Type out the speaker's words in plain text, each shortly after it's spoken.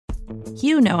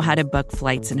You know how to book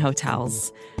flights and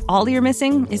hotels. All you're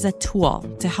missing is a tool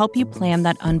to help you plan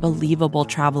that unbelievable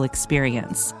travel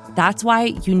experience. That's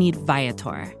why you need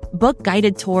Viator. Book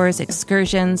guided tours,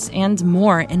 excursions, and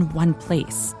more in one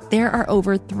place. There are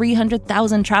over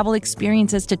 300,000 travel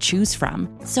experiences to choose from,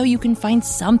 so you can find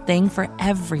something for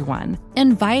everyone.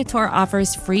 And Viator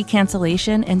offers free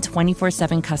cancellation and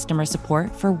 24/7 customer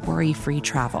support for worry-free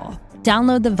travel.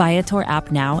 Download the Viator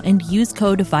app now and use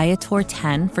code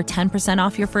Viator10 for 10%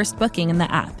 off your first booking in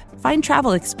the app. Find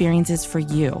travel experiences for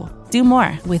you. Do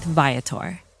more with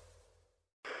Viator.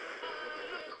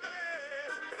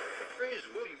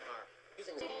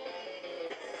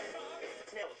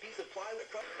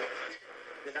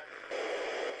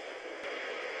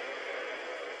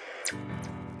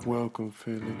 Welcome,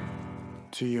 Philly,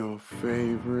 to your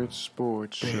favorite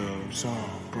sports show, Babes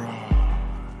on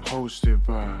Broad, hosted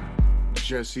by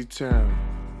Jesse Town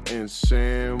and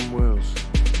Sam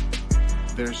Wilson.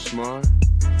 They're smart,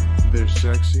 they're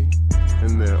sexy,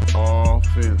 and they're all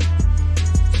Philly.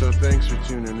 So thanks for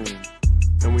tuning in,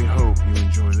 and we hope you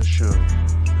enjoy the show.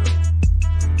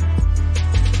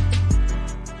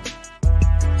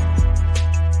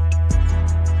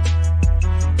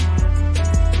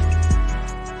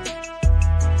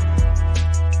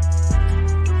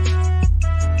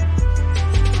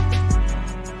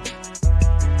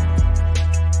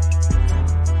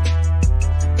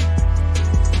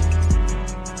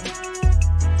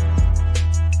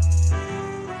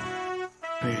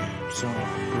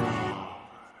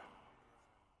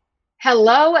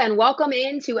 Hello and welcome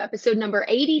into episode number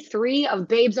 83 of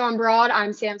Babes on Broad.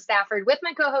 I'm Sam Stafford with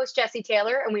my co-host Jesse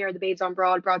Taylor, and we are the Babes on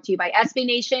Broad, brought to you by SB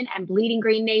Nation and Bleeding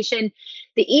Green Nation.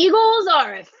 The Eagles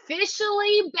are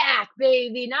officially back,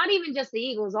 baby. Not even just the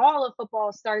Eagles. All of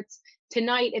football starts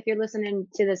tonight. If you're listening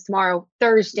to this tomorrow,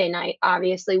 Thursday night,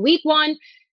 obviously. Week 1,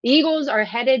 the Eagles are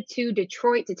headed to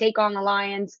Detroit to take on the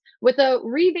Lions with a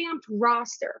revamped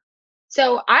roster.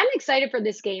 So I'm excited for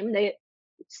this game.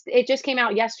 It just came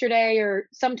out yesterday or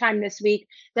sometime this week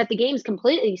that the game's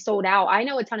completely sold out. I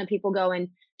know a ton of people going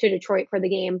to Detroit for the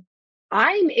game.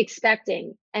 I'm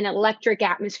expecting an electric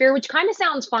atmosphere, which kind of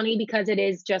sounds funny because it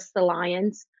is just the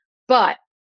Lions, but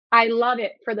I love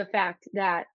it for the fact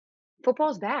that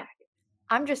football's back.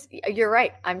 You're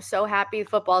right. I'm so happy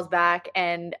football's back,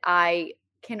 and I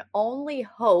can only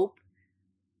hope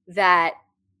that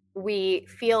we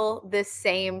feel this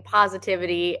same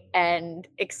positivity and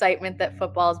excitement that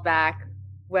football's back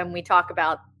when we talk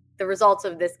about the results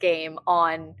of this game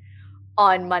on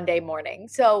Monday morning.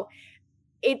 So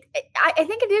I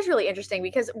think it is really interesting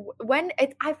because when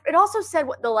it also said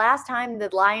the last time the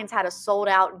Lions had a sold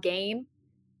out game,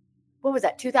 what was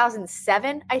that,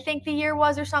 2007, I think the year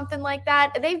was, or something like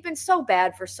that. They've been so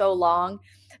bad for so long.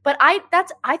 But I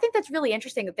think that's really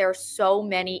interesting that there are so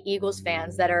many Eagles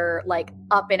fans that are like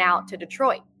up and out to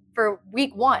Detroit for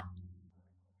week 1.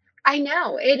 I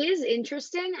know, it is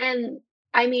interesting. And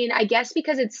I mean, I guess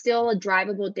because it's still a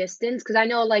drivable distance, because I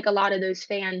know like a lot of those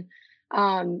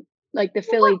like the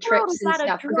Philly trips and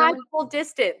stuff. Drivable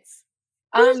distance.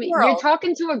 You're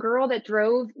talking to a girl that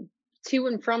drove to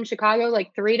and from Chicago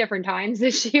like 3 different times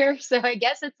this year. So I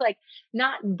guess it's like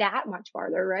not that much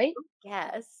farther, right?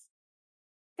 Yes.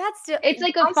 It's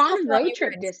like a fun road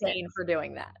trip distance for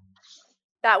doing that.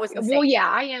 That was insane. Well, yeah,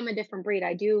 I am a different breed.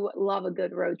 I do love a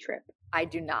good road trip. I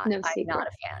do not. No I'm not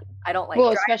a fan. I don't like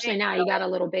Well, driving. especially now you got a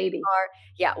little baby.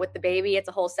 Yeah, with the baby, it's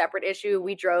a whole separate issue.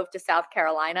 We drove to South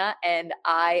Carolina, and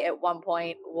I, at one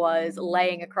point, was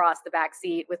laying across the back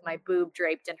seat with my boob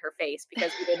draped in her face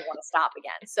because we didn't want to stop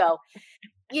again. So,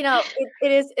 you know,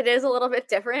 it is a little bit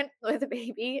different with a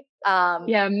baby.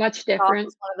 Yeah, much different.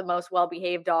 Is one of the most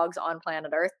well-behaved dogs on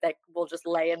planet Earth that will just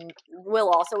lay and will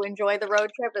also enjoy the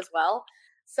road trip as well.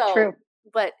 So, True.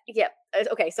 But yeah,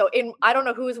 okay. So I don't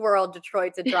know whose world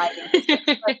Detroit's a driving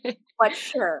distance, but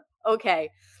sure, okay.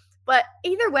 But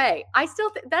either way, I still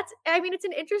think it's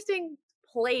an interesting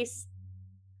place.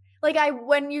 Like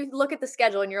when you look at the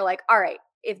schedule and you're like, all right,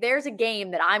 if there's a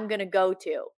game that I'm gonna go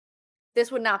to,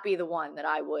 this would not be the one that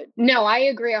I would. No, I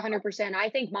agree 100%. I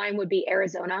think mine would be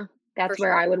Arizona. That's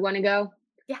where I would want to go.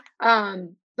 Yeah.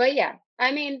 But yeah,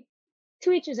 I mean,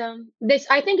 to each his own.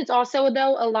 I think it's also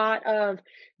though a lot of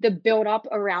the build up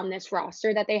around this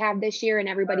roster that they have this year, and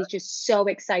everybody's just so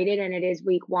excited. And it is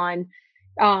week 1.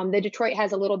 The Detroit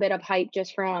has a little bit of hype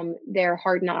just from their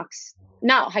Hard Knocks.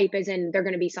 Not hype as in they're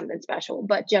going to be something special,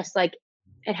 but just like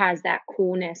it has that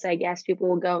coolness. I guess people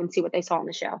will go and see what they saw on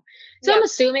the show. So I'm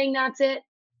assuming that's it.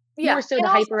 Yeah. More so the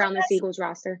hype around this Eagles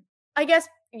roster. I guess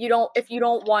if you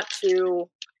don't want to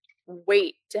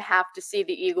wait to have to see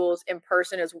the Eagles in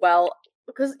person as well,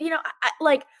 because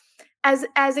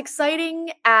as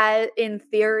exciting as in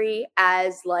theory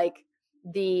as like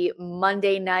the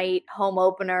Monday night home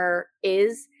opener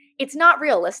is, it's not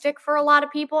realistic for a lot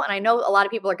of people. And I know a lot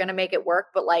of people are going to make it work,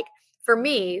 but like for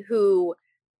me, who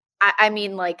I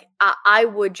mean, like I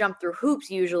would jump through hoops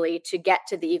usually to get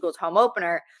to the Eagles home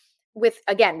opener with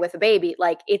a baby.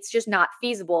 Like it's just not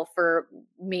feasible for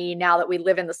me now that we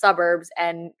live in the suburbs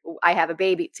and I have a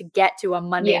baby to get to a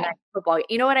Monday night football.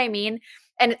 You know what I mean?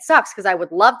 And it sucks because I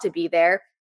would love to be there,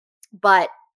 but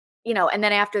and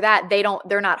then after that,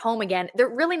 they're not home again. They're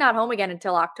really not home again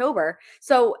until October.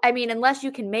 So, I mean, unless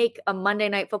you can make a Monday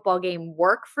night football game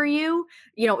work for you,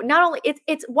 not only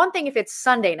it's one thing if it's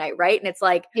Sunday night, right? And it's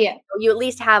like, you at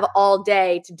least have all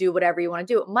day to do whatever you want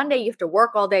to do. Monday, you have to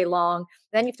work all day long.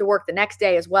 Then you have to work the next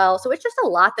day as well. So it's just a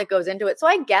lot that goes into it. So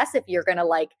I guess if you're going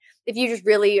to if you just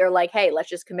really are like, hey, let's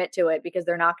just commit to it because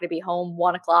they're not going to be home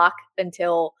 1:00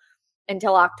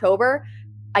 until October,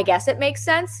 I guess it makes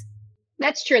sense.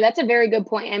 That's true. That's a very good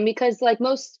point. And because like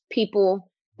most people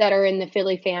that are in the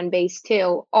Philly fan base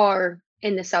too are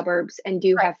in the suburbs and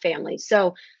do have families.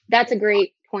 So that's a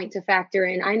great point to factor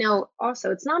in. I know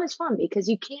also it's not as fun because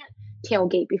you can't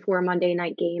tailgate before a Monday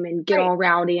night game and get all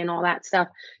rowdy and all that stuff.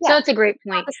 Yeah. So that's a great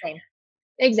point. Not the same.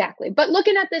 Exactly. But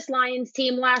looking at this Lions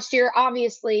team last year,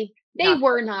 obviously they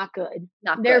were not good.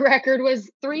 Their record was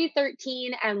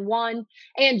 3-13-1.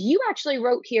 And you actually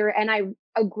wrote here, and I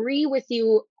agree with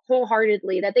you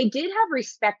wholeheartedly, that they did have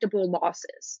respectable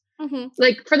losses. Mm-hmm.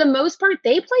 Like for the most part,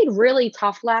 they played really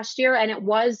tough last year. And it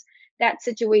was that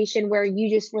situation where you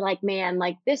just were like, man,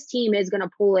 like this team is going to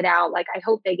pull it out. Like, I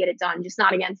hope they get it done, just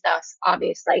not against us,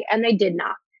 obviously. And they did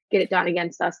not get it done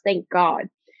against us. Thank God.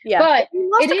 Yeah. But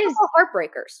it is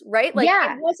heartbreakers, right? Like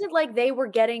it wasn't like they were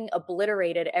getting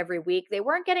obliterated every week. They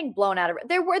weren't getting blown out of it.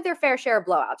 There were their fair share of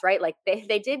blowouts, right? Like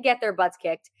they did get their butts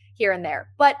kicked here and there,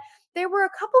 but there were a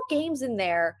couple games in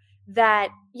there that,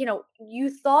 you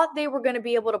thought they were going to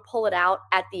be able to pull it out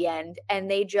at the end,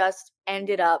 and they just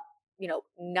ended up,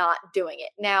 not doing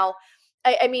it. Now,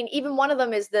 I mean, even one of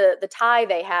them is the tie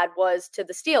they had was to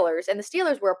the Steelers, and the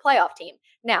Steelers were a playoff team.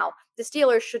 Now, the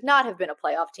Steelers should not have been a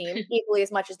playoff team equally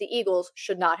as much as the Eagles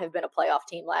should not have been a playoff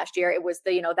team last year. It was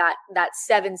the, that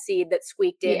 7 seed that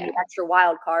squeaked in the extra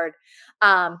wild card.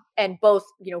 And both,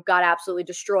 got absolutely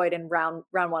destroyed in round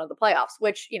 1 of the playoffs,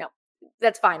 which,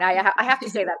 that's fine. I have to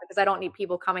say that because I don't need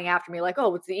people coming after me like,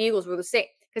 oh, it's the Eagles were the same.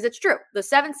 Because it's true. The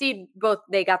 7 seed,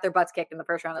 they got their butts kicked in the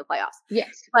first round of the playoffs.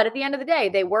 Yes. But at the end of the day,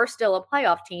 they were still a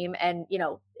playoff team. And,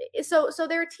 so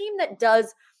they're a team that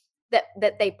does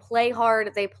that they play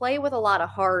hard. They play with a lot of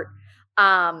heart.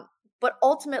 But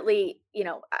ultimately,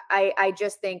 I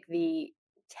just think the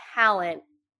talent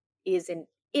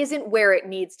isn't where it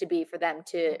needs to be for them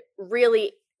to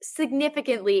really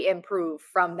significantly improve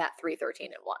from that 3-13-1.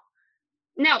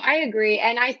 No, I agree.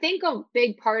 And I think a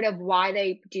big part of why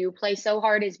they do play so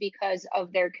hard is because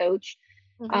of their coach,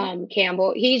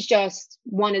 Campbell. He's just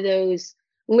one of those,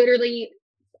 literally,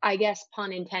 I guess,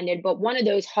 pun intended, but one of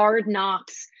those hard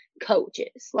knocks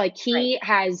coaches. Like he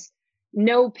has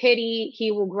no pity.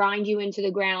 He will grind you into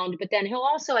the ground, but then he'll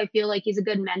also, I feel like he's a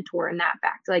good mentor in that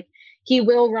fact. Like he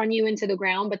will run you into the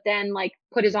ground, but then like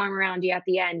put his arm around you at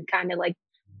the end, kind of like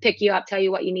pick you up, tell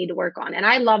you what you need to work on. And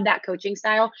I love that coaching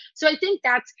style. So I think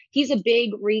he's a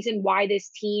big reason why this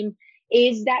team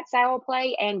is that style of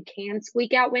play and can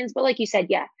squeak out wins. But like you said,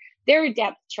 their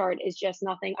depth chart is just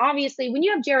nothing. Obviously, when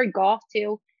you have Jared Goff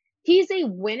too, he's a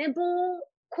winnable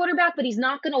quarterback, but he's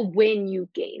not going to win you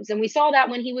games. And we saw that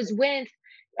when he was with,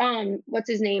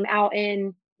 out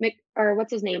in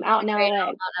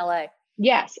LA.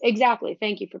 Yes, exactly.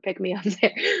 Thank you for picking me up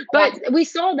there. But we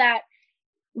saw that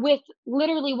with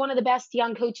literally one of the best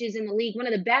young coaches in the league, one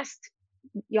of the best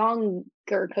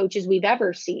younger coaches we've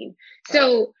ever seen.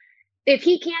 So if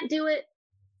he can't do it,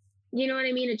 you know what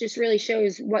I mean? It just really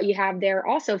shows what you have there.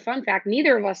 Also, fun fact,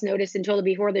 neither of us noticed until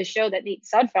before this show that Nate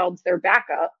Sudfeld's their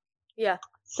backup. Yeah.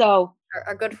 So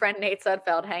our good friend Nate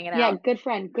Sudfeld hanging out. Yeah, good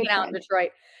friend. Out in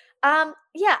Detroit. I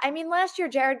mean, last year,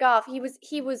 Jared Goff,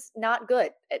 he was not good.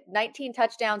 19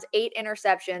 touchdowns, 8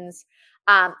 interceptions.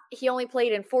 He only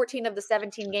played in 14 of the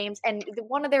 17 games. And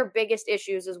one of their biggest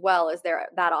issues as well is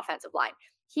that offensive line.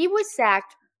 He was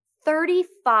sacked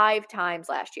 35 times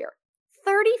last year,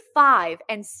 35,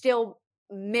 and still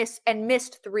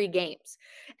missed 3 games.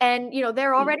 And,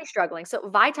 they're already struggling. So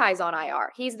Vitai's on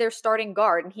IR. He's their starting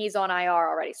guard and he's on IR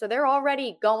already. So they're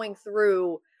already going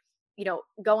through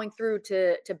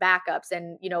to backups.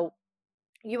 And,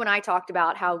 you and I talked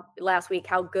about last week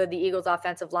how good the Eagles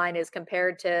offensive line is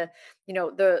compared to,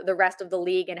 the rest of the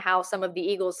league, and how some of the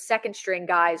Eagles second string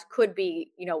guys could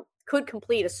be could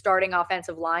complete a starting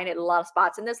offensive line at a lot of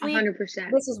spots in this league. 100%.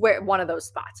 This is where one of those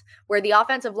spots where the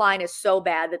offensive line is so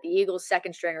bad that the Eagles'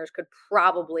 second stringers could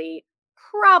probably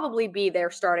be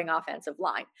their starting offensive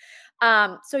line.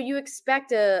 So you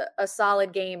expect a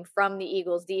solid game from the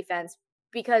Eagles defense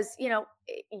because,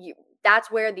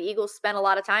 that's where the Eagles spent a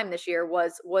lot of time this year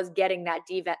was getting that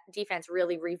defense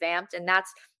really revamped. And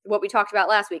that's what we talked about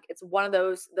last week. It's one of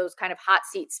those kind of hot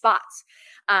seat spots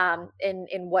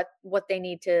in what they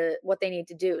need to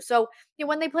do. So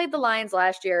when they played the Lions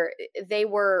last year, they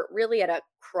were really at a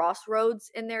crossroads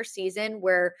in their season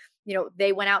where,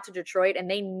 they went out to Detroit and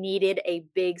they needed a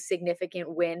big significant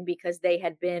win because they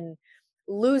had been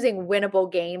losing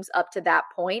winnable games up to that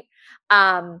point.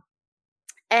 And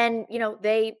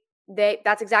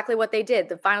that's exactly what they did.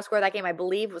 The final score of that game, I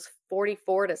believe, was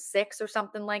 44-6 or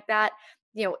something like that.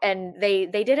 And they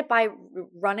did it by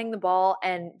running the ball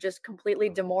and just completely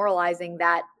demoralizing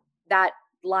that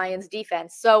Lions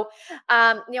defense. So,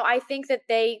 I think that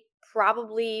they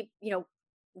probably,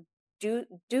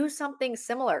 do something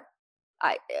similar.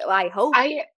 I hope.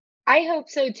 I hope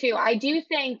so too. I do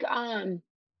think, I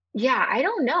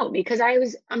don't know because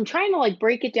I'm trying to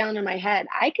break it down in my head.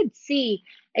 I could see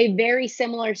a very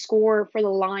similar score for the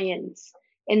Lions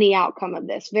in the outcome of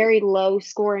this. Very low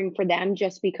scoring for them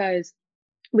just because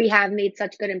we have made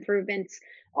such good improvements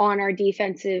on our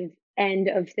defensive end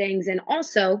of things. And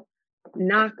also,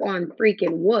 knock on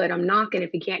freaking wood. I'm knocking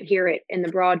if you can't hear it in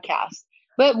the broadcast.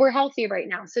 But we're healthy right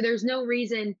now. So there's no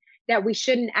reason that we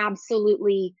shouldn't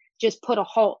absolutely just put a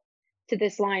halt to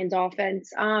this Lions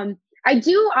offense. I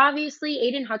do, obviously,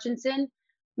 Aiden Hutchinson.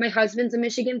 My husband's a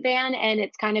Michigan fan, and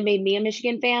it's kind of made me a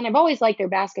Michigan fan. I've always liked their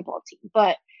basketball team,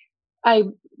 but I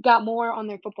got more on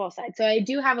their football side. So I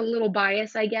do have a little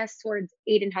bias, I guess, towards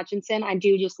Aiden Hutchinson. I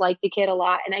do just like the kid a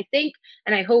lot. And I think,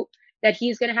 and I hope that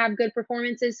he's going to have good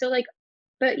performances. So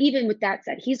but even with that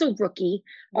said, he's a rookie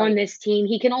on this team.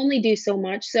 He can only do so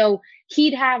much. So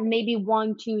he'd have maybe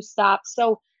 1-2 stops.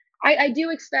 So I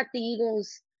do expect the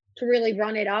Eagles to really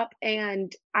run it up.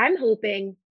 And I'm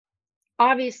hoping,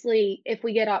 obviously, if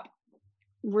we get up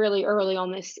really early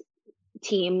on this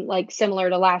team, similar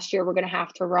to last year, we're going to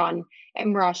have to run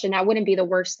and rush. And that wouldn't be the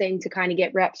worst thing to kind of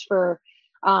get reps for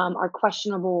our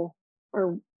questionable,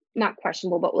 or not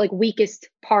questionable, but weakest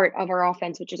part of our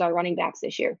offense, which is our running backs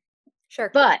this year. Sure.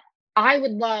 But I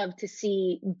would love to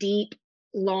see deep,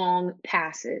 long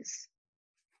passes.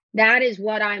 That is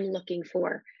what I'm looking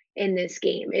for in this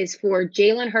game, is for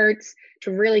Jalen Hurts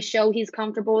to really show he's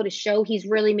comfortable, to show he's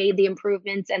really made the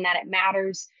improvements and that it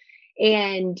matters,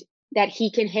 and that he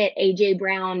can hit A.J.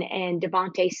 Brown and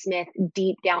Devontae Smith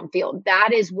deep downfield.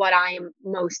 That is what I am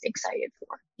most excited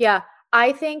for. Yeah,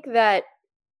 I think that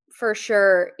for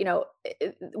sure,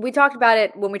 we talked about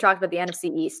it when we talked about the NFC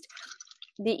East.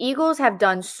 The Eagles have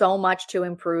done so much to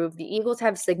improve. The Eagles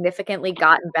have significantly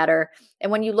gotten better.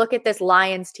 And when you look at this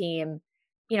Lions team,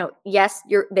 yes,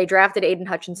 they drafted Aiden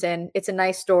Hutchinson. It's a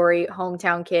nice story,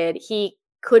 hometown kid. He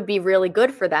could be really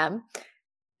good for them.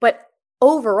 But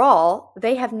overall,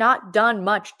 they have not done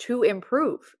much to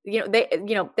improve. They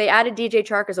added DJ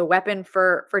Chark as a weapon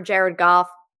for Jared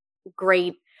Goff.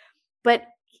 Great. But,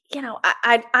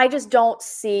 I just don't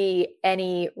see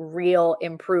any real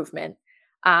improvement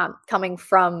coming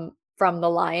from the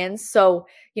Lions. So,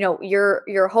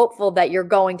 you're hopeful that you're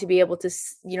going to be able to,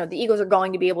 the Eagles are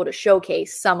going to be able to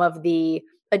showcase some of the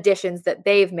additions that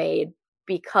they've made,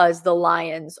 because the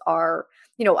Lions are,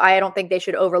 I don't think they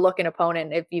should overlook an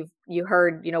opponent. If you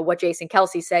heard, what Jason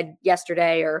Kelce said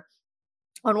yesterday or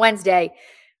on Wednesday,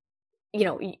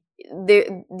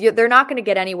 they're not going to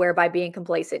get anywhere by being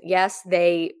complacent. Yes,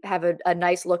 they have a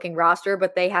nice looking roster,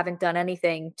 but they haven't done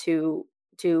anything to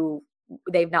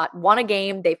they've not won a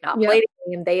game. They've not played a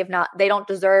game. They don't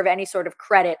deserve any sort of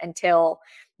credit until,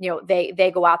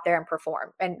 they go out there and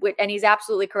perform. And he's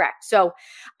absolutely correct. So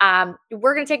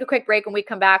we're going to take a quick break. When we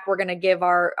come back, we're going to give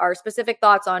our specific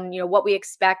thoughts on, what we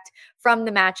expect from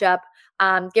the matchup,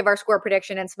 give our score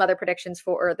prediction and some other predictions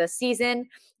for the season.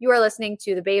 You are listening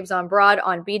to the Babes on Broad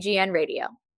on BGN Radio.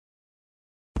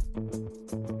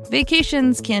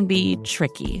 Vacations can be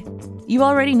tricky. You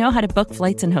already know how to book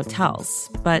flights and hotels,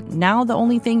 but now the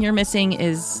only thing you're missing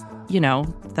is,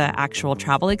 the actual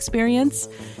travel experience.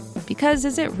 Because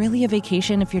is it really a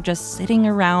vacation if you're just sitting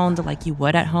around like you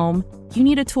would at home? You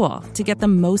need a tool to get the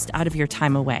most out of your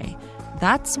time away.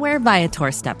 That's where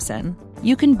Viator steps in.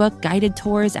 You can book guided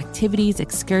tours, activities,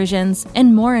 excursions,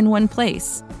 and more in one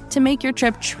place to make your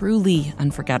trip truly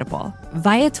unforgettable.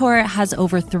 Viator has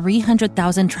over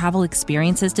 300,000 travel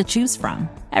experiences to choose from.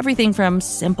 Everything from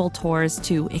simple tours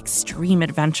to extreme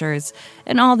adventures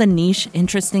and all the niche,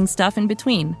 interesting stuff in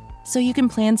between. so you can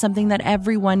plan something that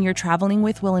everyone you're traveling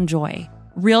with will enjoy.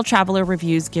 Real traveler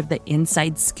reviews give the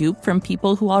inside scoop from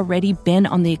people who already been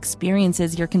on the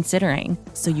experiences you're considering,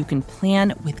 so you can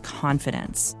plan with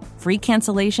confidence. Free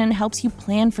cancellation helps you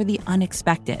plan for the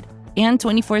unexpected. And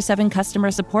 24/7 customer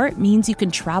support means you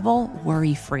can travel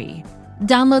worry-free.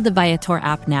 Download the Viator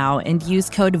app now and use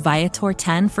code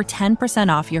Viator10 for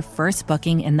 10% off your first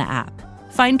booking in the app.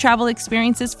 Find travel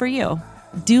experiences for you.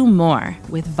 Do more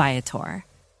with Viator.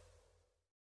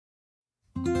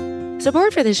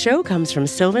 Support for this show comes from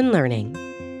Sylvan Learning.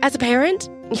 As a parent,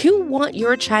 you want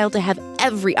your child to have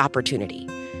every opportunity,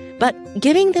 but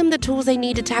giving them the tools they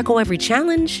need to tackle every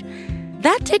challenge,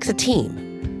 that takes a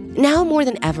team. Now more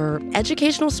than ever,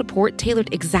 educational support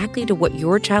tailored exactly to what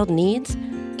your child needs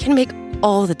can make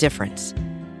all the difference.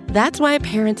 That's why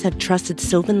parents have trusted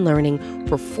Sylvan Learning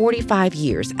for 45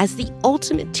 years as the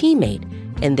ultimate teammate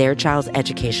in their child's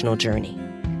educational journey,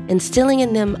 instilling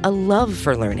in them a love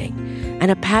for learning and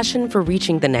a passion for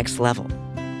reaching the next level.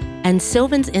 And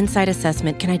Sylvan's Insight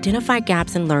Assessment can identify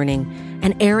gaps in learning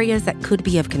and areas that could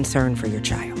be of concern for your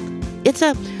child. It's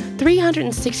a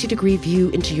 360-degree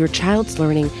view into your child's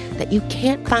learning that you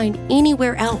can't find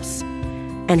anywhere else,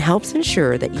 and helps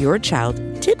ensure that your child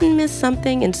didn't miss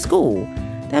something in school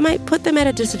that might put them at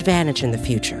a disadvantage in the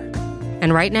future.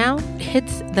 And right now,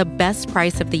 it's the best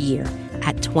price of the year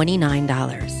at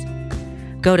 $29.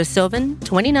 Go to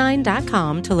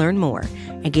sylvan29.com to learn more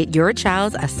and get your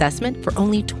child's assessment for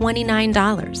only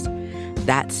 $29.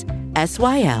 That's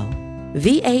SYLVAN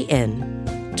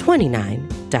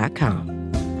 29.com.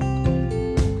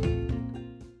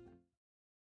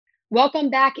 Welcome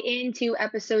back into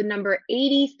episode number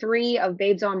 83 of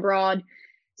Babes on Broad.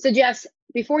 So Jess,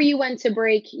 before you went to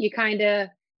break, you kind of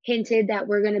hinted that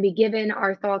we're going to be giving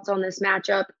our thoughts on this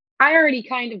matchup. I already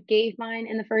kind of gave mine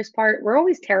in the first part. We're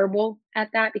always terrible at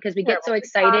that because we get so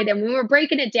excited. And when we're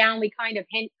breaking it down, we kind of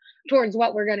hint towards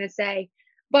what we're going to say.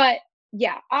 But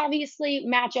yeah, obviously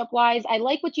matchup wise, I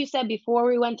like what you said before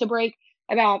we went to break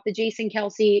about the Jason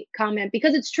Kelce comment,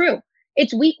 because it's true.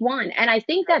 It's week one. And I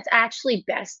think that's actually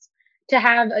best to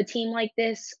have a team like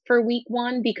this for week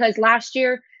one, because last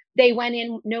year they went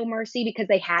in no mercy because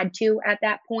they had to at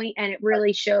that point, and it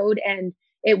really showed, and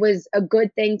it was a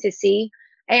good thing to see.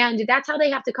 And that's how they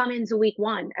have to come into week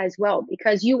one as well,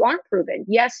 because you aren't proven.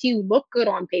 Yes, you look good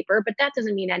on paper, but that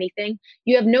doesn't mean anything.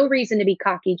 You have no reason to be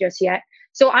cocky just yet.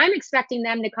 So I'm expecting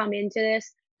them to come into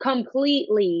this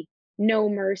completely no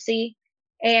mercy.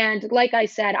 And like I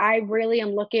said, I really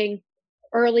am looking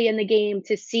early in the game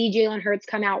to see Jalen Hurts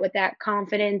come out with that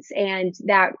confidence and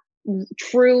that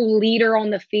true leader on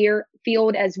the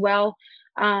field as well.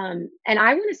 And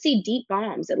I want to see deep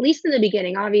bombs, at least in the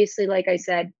beginning. Obviously, like I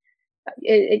said,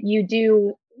 you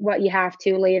do what you have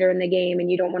to later in the game,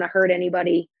 and you don't want to hurt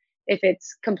anybody if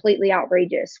it's completely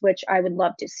outrageous, which I would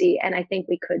love to see, and I think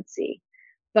we could see.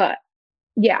 But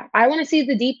yeah, I want to see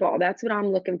the deep ball. That's what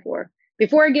I'm looking for.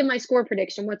 Before I give my score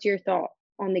prediction, what's your thought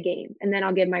on the game? And then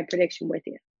I'll give my prediction with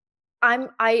you.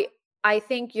 I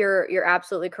think you're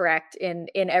absolutely correct in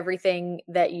everything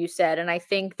that you said. And I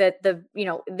think that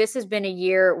this has been a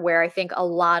year where I think a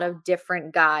lot of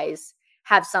different guys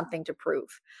have something to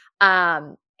prove.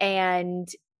 And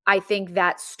I think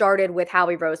that started with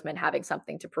Howie Roseman having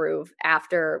something to prove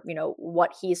after,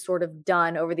 what he's sort of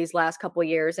done over these last couple of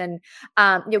years. And,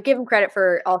 give him credit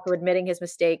for also admitting his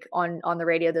mistake on the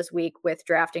radio this week with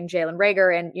drafting Jalen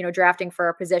Reagor and, drafting for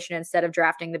a position instead of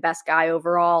drafting the best guy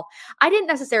overall. I didn't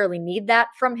necessarily need that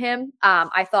from him.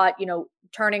 I thought,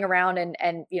 turning around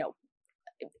and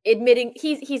admitting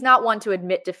he's not one to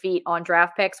admit defeat on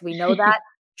draft picks. We know that.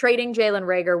 Trading Jalen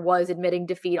Reagor was admitting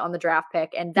defeat on the draft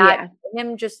pick, and that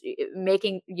him just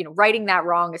making, righting that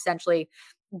wrong essentially,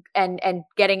 and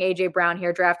getting AJ Brown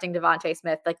here, drafting Devontae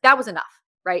Smith, like that was enough,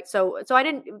 right? So I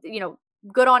didn't,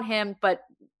 good on him, but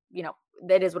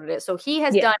that is what it is. So he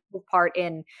has done his part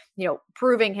in,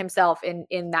 proving himself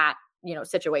in that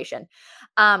situation.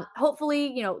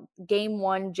 Hopefully, game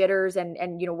one jitters and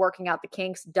working out the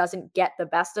kinks doesn't get the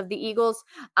best of the Eagles.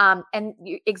 And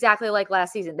exactly like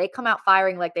last season, they come out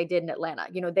firing like they did in Atlanta.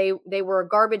 They were a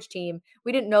garbage team.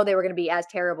 We didn't know they were going to be as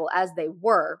terrible as they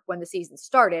were when the season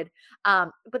started.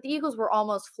 But the Eagles were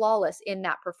almost flawless in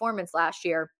that performance last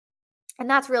year. And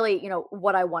that's really,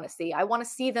 what I want to see. I want to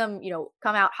see them,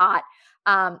 come out hot,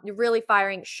 really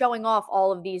firing, showing off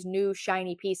all of these new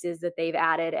shiny pieces that they've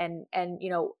added. And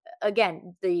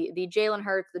again, the Jalen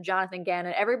Hurts, the Jonathan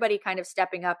Gannon, everybody kind of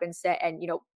stepping up and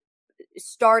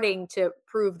starting to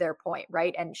prove their point,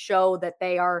 right? And show that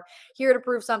they are here to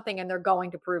prove something, and they're going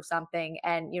to prove something.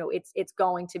 And, it's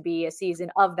going to be a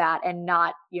season of that, and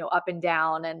not, up and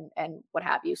down and what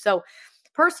have you. So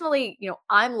personally,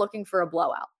 I'm looking for a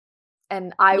blowout,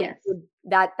 and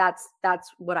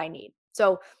that's what I need.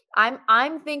 So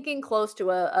I'm thinking close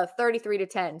to a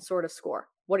 33-10 sort of score.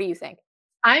 What do you think?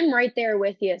 I'm right there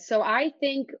with you. So I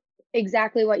think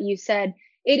exactly what you said.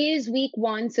 It is week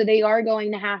 1, so they are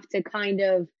going to have to kind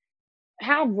of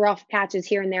have rough patches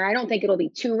here and there. I don't think it'll be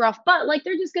too rough, but like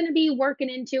they're just going to be working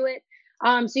into it.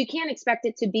 So you can't expect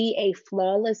it to be a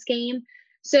flawless game.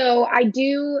 So I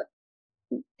do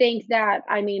think that,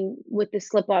 I mean, with the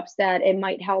slip ups, that it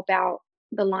might help out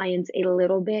the Lions a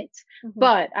little bit,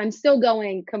 but I'm still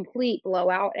going complete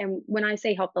blowout. And when I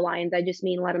say help the Lions, I just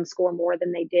mean let them score more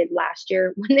than they did last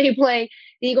year when they play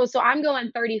the Eagles. So I'm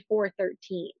going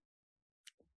 34-13.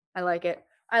 I like it.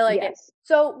 I like it.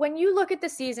 So when you look at the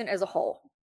season as a whole,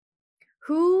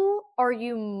 who are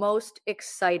you most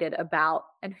excited about,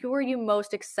 and who are you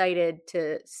most excited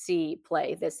to see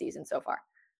play this season so far?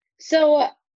 So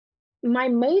my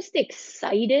most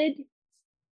excited,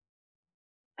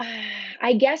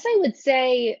 I guess I would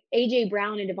say AJ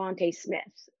Brown and Devontae Smith.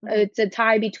 It's a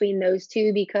tie between those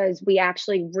two because we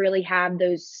actually really have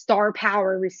those star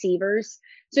power receivers.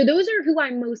 So those are who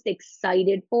I'm most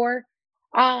excited for.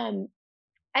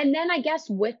 And then I guess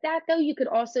with that though, you could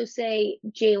also say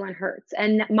Jalen Hurts.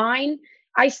 And mine,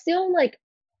 I still have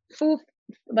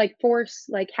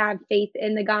faith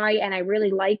in the guy, and I really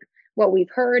like what we've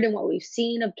heard and what we've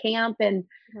seen of camp and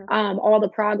all the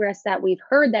progress that we've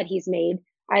heard that he's made.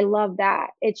 I love that.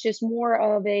 It's just more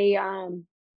of a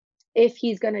if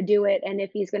he's going to do it and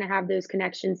if he's going to have those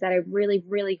connections that I really,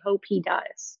 really hope he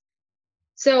does.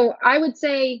 So I would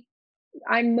say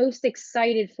I'm most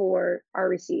excited for our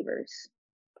receivers.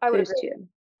 I would agree. Two.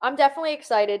 I'm definitely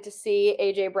excited to see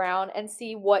AJ Brown and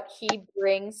see what he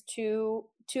brings to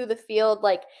the field.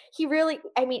 Like he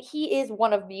is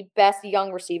one of the best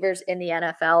young receivers in the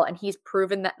NFL, and he's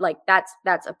proven that like that's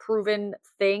a proven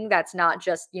thing. That's not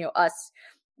just, us,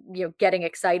 getting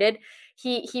excited.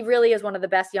 He really is one of the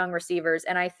best young receivers.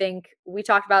 And I think we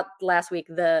talked about last week,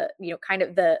 the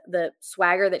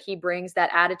swagger that he brings,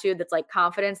 that attitude that's like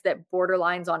confidence that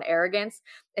borderlines on arrogance.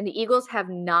 And the Eagles have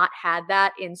not had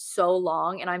that in so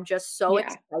long. And I'm just so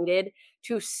excited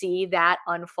to see that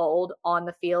unfold on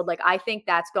the field. Like, I think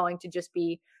that's going to just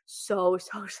be so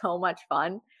much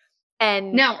fun.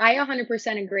 And no, I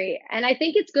 100% agree. And I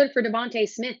think it's good for Devontae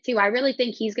Smith too. I really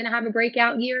think he's going to have a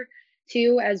breakout year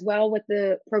too, as well, with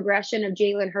the progression of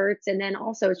Jalen Hurts. And then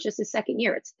also it's just his second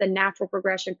year. It's the natural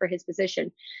progression for his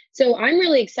position. So I'm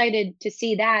really excited to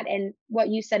see that. And what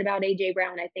you said about AJ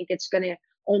Brown, I think it's going to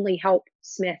only help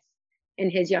Smith in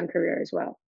his young career as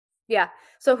well. Yeah.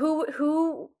 So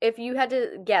who, if you had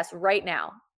to guess right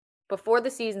now, before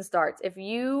the season starts, if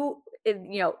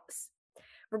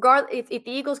regardless, if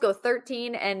the Eagles go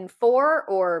 13-4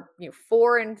 or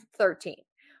 4-13,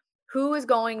 who is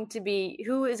going to be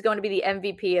the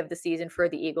MVP of the season for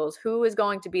the Eagles? Who is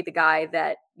going to be the guy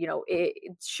that,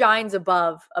 it shines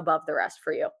above the rest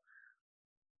for you?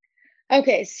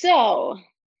 Okay, so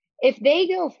if they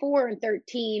go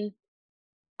 4-13,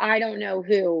 I don't know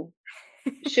who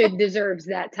deserves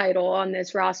that title on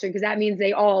this roster, because that means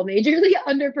they all majorly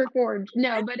underperformed.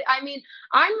 No, but I mean,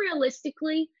 I'm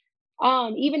realistically,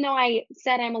 even though I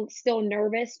said I'm still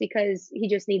nervous because he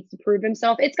just needs to prove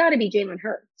himself, it's got to be Jalen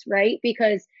Hurts, right?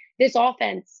 Because this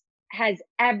offense has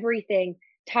everything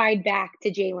tied back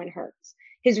to Jalen Hurts.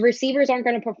 His receivers aren't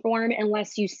going to perform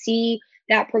unless you see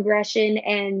that progression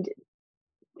and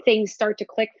things start to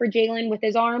click for Jalen with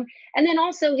his arm, and then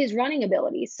also his running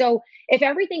abilities. So if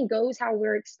everything goes how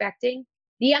we're expecting,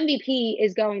 the MVP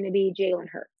is going to be Jalen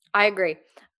Hurts. I agree.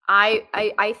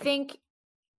 I think,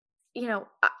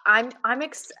 I'm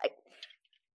excited.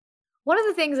 One of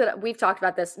the things that we've talked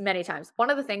about this many times, one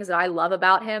of the things that I love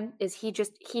about him is he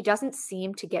doesn't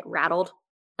seem to get rattled.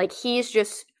 Like, he's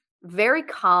just very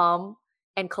calm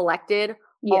and collected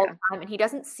all the time, and he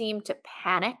doesn't seem to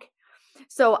panic.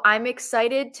 So I'm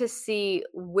excited to see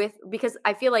because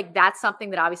I feel like that's something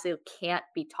that obviously can't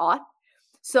be taught.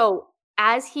 So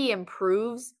as he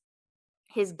improves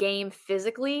his game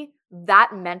physically,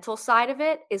 that mental side of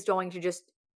it is going to just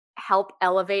help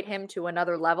elevate him to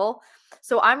another level.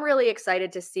 So I'm really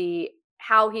excited to see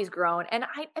how he's grown. And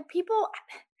I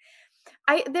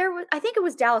think it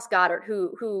was Dallas Goedert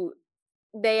who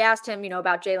they asked him,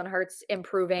 about Jalen Hurts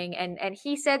improving. And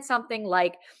he said something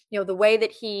like, the way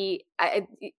that he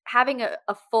having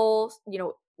a full,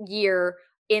 year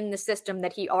in the system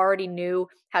that he already knew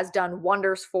has done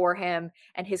wonders for him.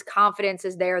 And his confidence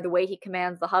is there, the way he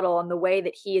commands the huddle and the way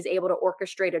that he is able to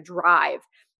orchestrate a drive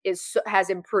has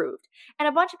improved. And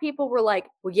a bunch of people were like,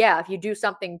 well, yeah, if you do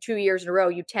something 2 years in a row,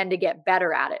 you tend to get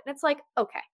better at it. And it's like,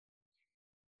 okay,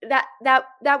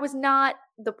 that was not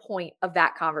the point of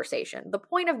that conversation. The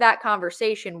point of that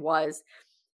conversation was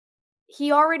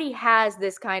he already has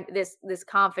this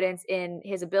confidence in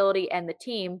his ability and the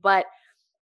team, but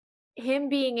him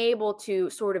being able to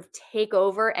sort of take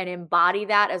over and embody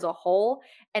that as a whole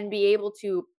and be able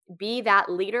to be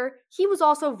that leader, he was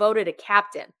also voted a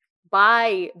captain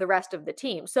by the rest of the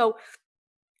team. So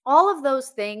all of those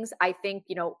things, I think,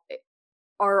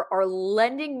 are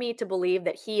lending me to believe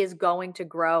that he is going to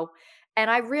grow. And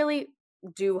I really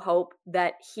do hope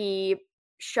that he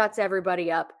shuts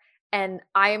everybody up. And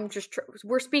I am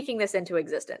we're speaking this into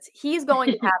existence. He's going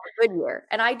to have a good year.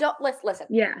 And I don't, listen.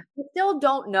 Yeah. We still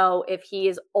don't know if he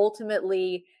is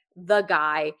ultimately the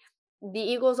guy. The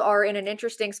Eagles are in an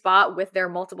interesting spot with their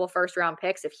multiple first round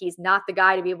picks. If he's not the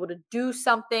guy to be able to do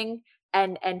something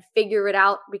and figure it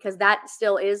out, because that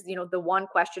still is, the one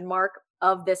question mark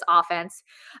of this offense.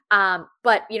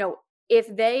 But,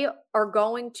 if they are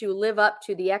going to live up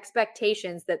to the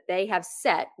expectations that they have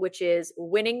set, which is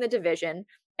winning the division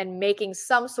and making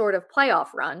some sort of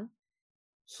playoff run,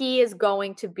 he is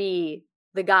going to be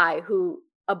the guy who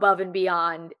above and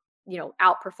beyond,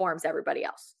 outperforms everybody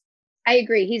else. I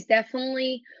agree. He's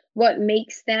definitely what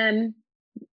makes them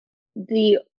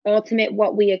the ultimate,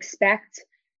 what we expect,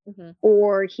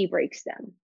 or he breaks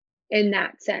them in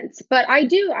that sense. But I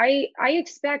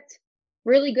expect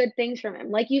really good things from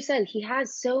him. Like you said, he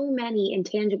has so many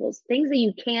intangibles, things that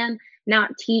you can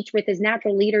not teach, with his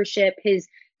natural leadership, his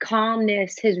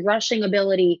calmness, his rushing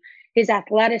ability, his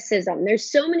athleticism.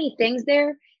 There's so many things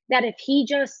there that if he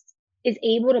just is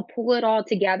able to pull it all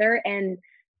together and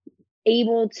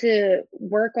able to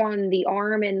work on the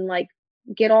arm and like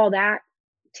get all that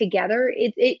together,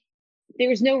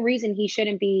 there's no reason he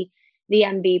shouldn't be the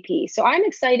MVP. So I'm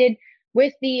excited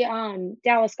with the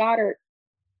Dallas Goedert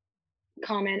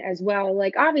comment as well.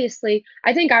 Like, obviously,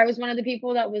 I think I was one of the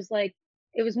people that was like,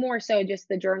 it was more so just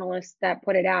the journalist that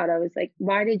put it out. I was like,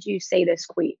 why did you say this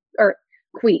tweet?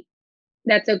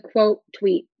 That's a quote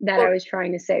tweet that I was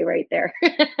trying to say right there.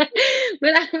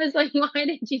 But I was like, why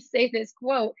did you say this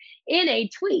quote in a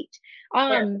tweet?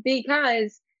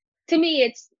 Because to me,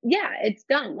 it's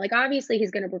dumb. Like, obviously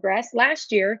he's going to progress.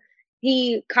 Last year,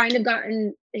 he kind of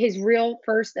gotten his real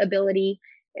first ability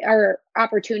or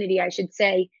opportunity, I should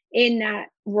say, in that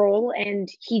role. And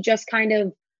he just kind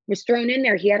of was thrown in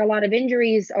there. He had a lot of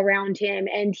injuries around him,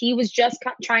 and he was just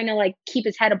trying to like keep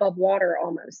his head above water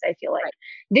almost, I feel like. Right.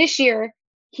 This year,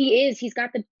 he's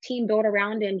got the team built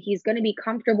around him. He's going to be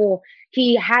comfortable.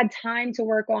 He had time to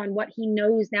work on what he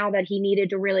knows now that he needed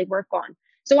to really work on.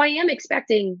 So I am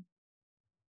expecting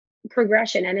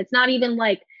progression, and it's not even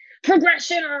like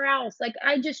progression or else. Like,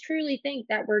 I just truly think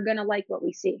that we're going to like what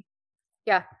we see.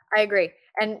 Yeah, I agree.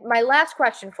 And my last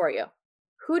question for you,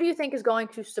 who do you think is going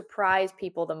to surprise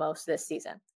people the most this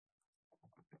season?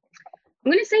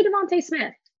 I'm going to say DeVonta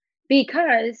Smith,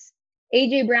 because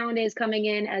A.J. Brown is coming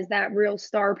in as that real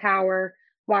star power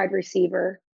wide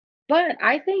receiver. But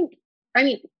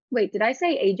wait, did I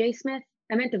say A.J. Smith?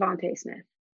 I meant DeVonta Smith.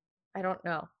 I don't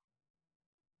know.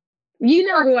 You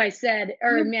know who I said,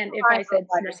 or meant if I said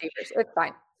wide receivers. It's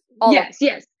fine. Yes.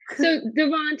 So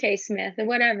DeVonta Smith, or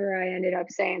whatever I ended up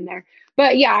saying there.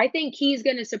 But yeah, I think he's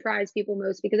going to surprise people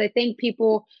most, because I think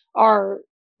people are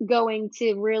going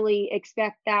to really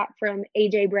expect that from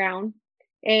A.J. Brown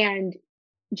and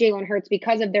Jalen Hurts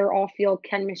because of their off-field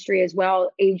chemistry as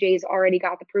well. AJ's already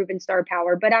got the proven star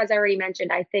power. But as I already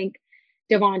mentioned, I think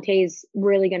DeVonta's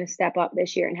really going to step up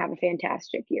this year and have a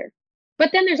fantastic year. But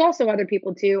then there's also other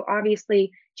people too.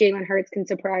 Obviously, Jalen Hurts can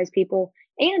surprise people.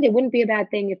 And it wouldn't be a bad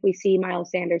thing if we see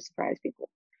Miles Sanders surprise people.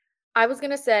 I was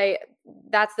going to say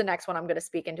that's the next one I'm going to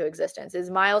speak into existence, is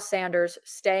Miles Sanders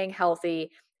staying healthy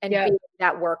and being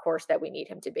that workhorse that we need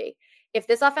him to be. If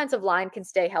this offensive line can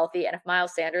stay healthy, and if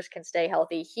Miles Sanders can stay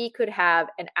healthy, he could have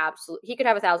a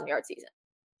 1,000-yard season.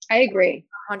 I agree.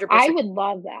 100%. I would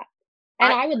love that.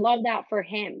 And I would love that for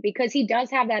him, because he does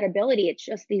have that ability. It's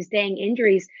just these dang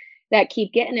injuries that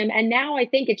keep getting him. And now I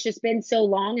think it's just been so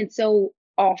long and so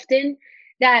often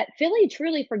that Philly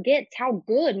truly forgets how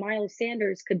good Miles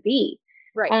Sanders could be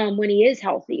when he is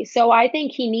healthy. So I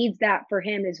think he needs that for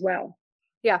him as well.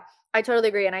 Yeah, I totally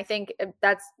agree. And I think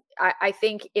I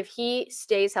think if he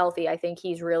stays healthy, I think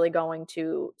he's really going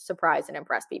to surprise and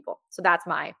impress people. So that's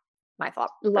my thought.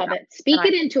 Love it. Speak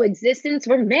it into existence.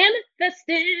 We're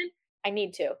manifesting.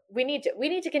 We need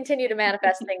to continue to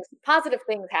manifest things, positive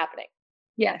things happening.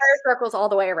 Yes. Fire circles all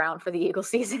the way around for the Eagles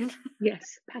season.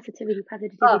 Yes. Positivity.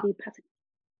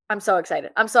 I'm so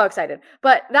excited.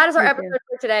 But that is our episode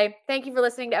for today. Thank you for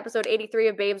listening to episode 83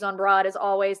 of Babes on Broad. As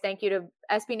always, thank you to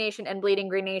SB Nation and Bleeding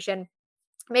Green Nation.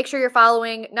 make sure you're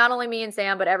following not only me and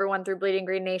Sam, but everyone through Bleeding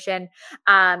Green Nation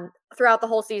throughout the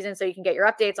whole season so you can get your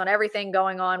updates on everything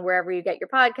going on wherever you get your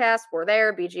podcasts. We're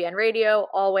there, BGN Radio,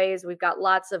 always. We've got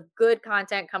lots of good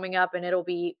content coming up, and it'll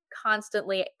be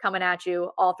constantly coming at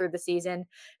you all through the season.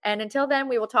 And until then,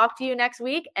 we will talk to you next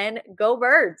week, and go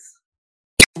Birds!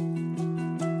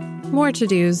 More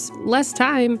to-dos, less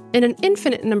time, and an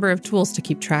infinite number of tools to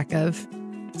keep track of.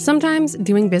 Sometimes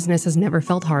doing business has never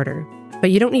felt harder. But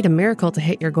you don't need a miracle to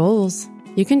hit your goals.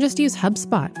 You can just use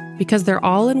HubSpot, because their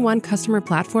all-in-one customer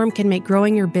platform can make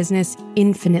growing your business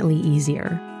infinitely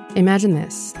easier. Imagine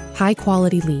this: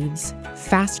 high-quality leads,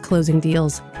 fast closing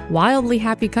deals, wildly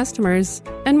happy customers,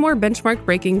 and more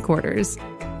benchmark-breaking quarters.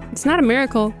 It's not a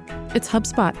miracle, it's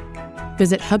HubSpot.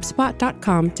 Visit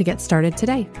HubSpot.com to get started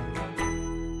today.